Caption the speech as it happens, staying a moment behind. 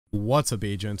What's up,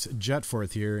 agents?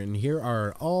 Jetforth here, and here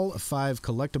are all 5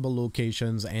 collectible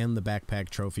locations and the backpack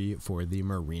trophy for the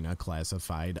Marina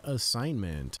classified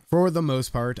assignment. For the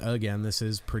most part, again, this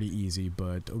is pretty easy,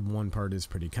 but one part is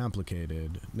pretty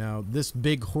complicated. Now, this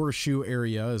big horseshoe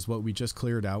area is what we just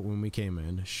cleared out when we came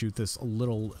in. Shoot this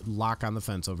little lock on the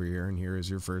fence over here, and here is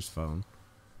your first phone.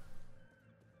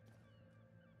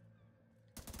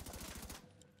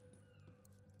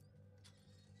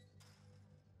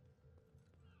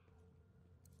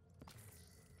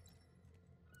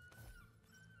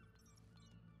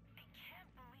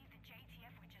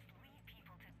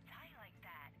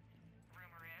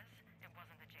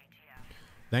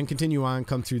 Then continue on,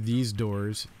 come through these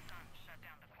doors.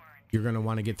 You're going to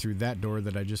want to get through that door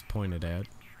that I just pointed at.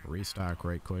 Restock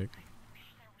right quick.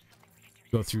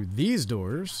 Go through these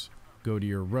doors. Go to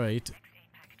your right.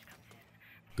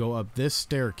 Go up this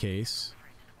staircase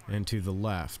and to the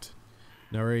left.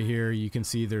 Now right here you can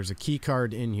see there's a key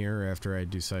card in here after I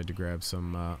decide to grab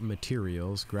some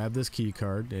materials. Grab this key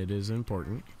card. It is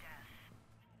important.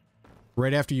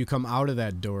 Right after you come out of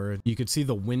that door, you can see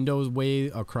the windows way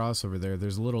across over there.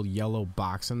 There's a little yellow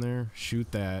box in there.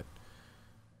 Shoot that,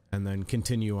 and then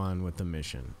continue on with the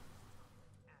mission.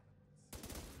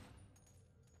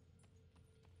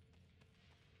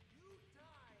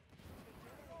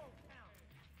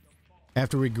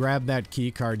 After we grab that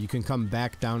key card, you can come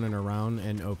back down and around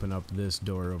and open up this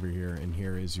door over here, and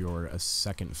here is your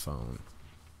second phone.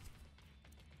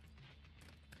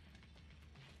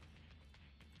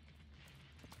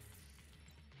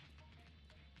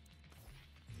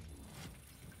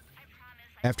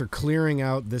 After clearing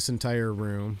out this entire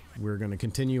room, we're going to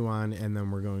continue on, and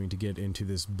then we're going to get into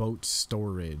this boat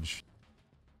storage.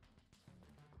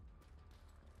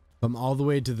 Come all the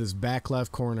way to this back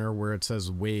left corner where it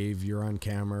says wave, you're on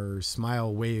camera, or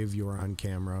smile, wave, you're on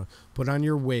camera. Put on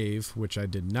your wave, which I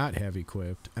did not have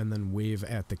equipped, and then wave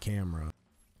at the camera.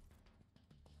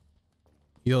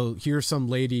 You'll hear some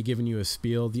lady giving you a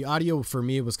spiel. The audio for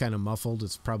me was kind of muffled.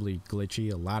 It's probably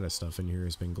glitchy. A lot of stuff in here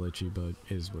has been glitchy, but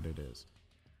it is what it is.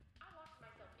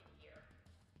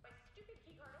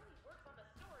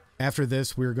 After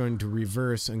this, we're going to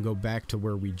reverse and go back to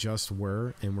where we just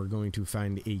were, and we're going to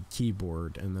find a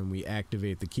keyboard, and then we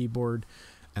activate the keyboard,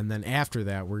 and then after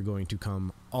that, we're going to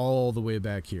come all the way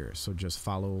back here. So just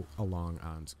follow along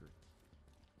on screen.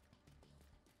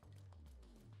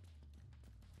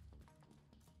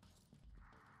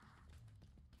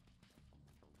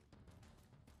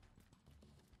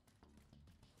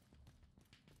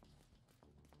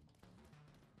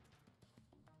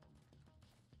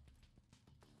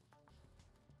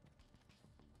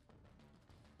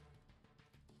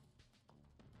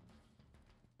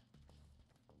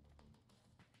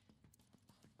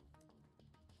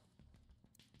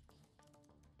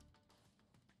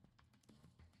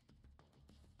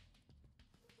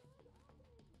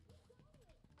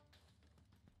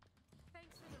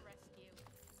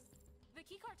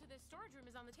 The keycard to this storage room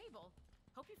is on the table.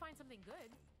 Hope you find something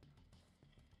good.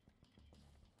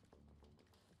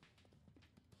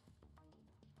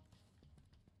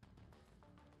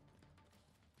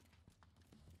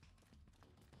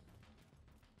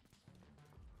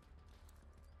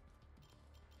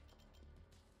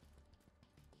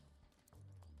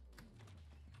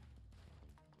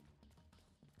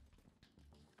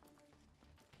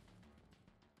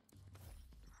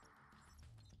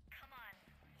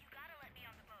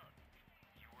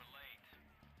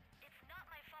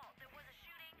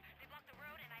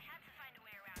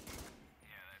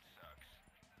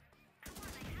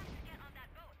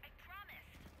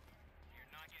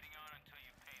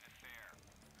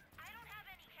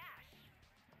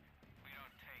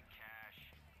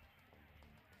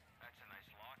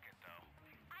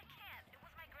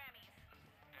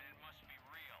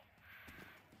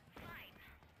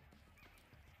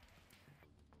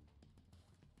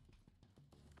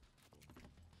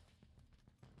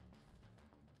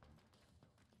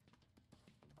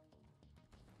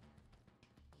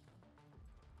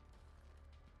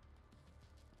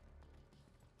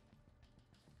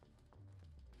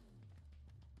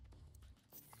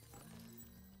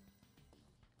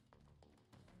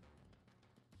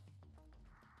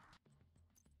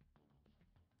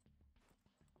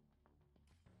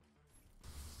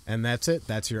 And that's it.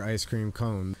 That's your ice cream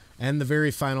cone. And the very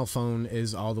final phone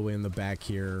is all the way in the back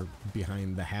here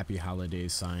behind the Happy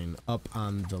Holidays sign up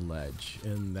on the ledge.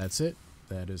 And that's it.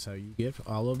 That is how you get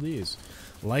all of these.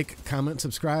 Like, comment,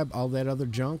 subscribe, all that other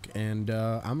junk. And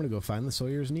I'm going to go find the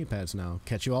Sawyer's knee pads now.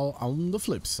 Catch you all on the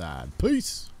flip side.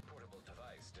 Peace.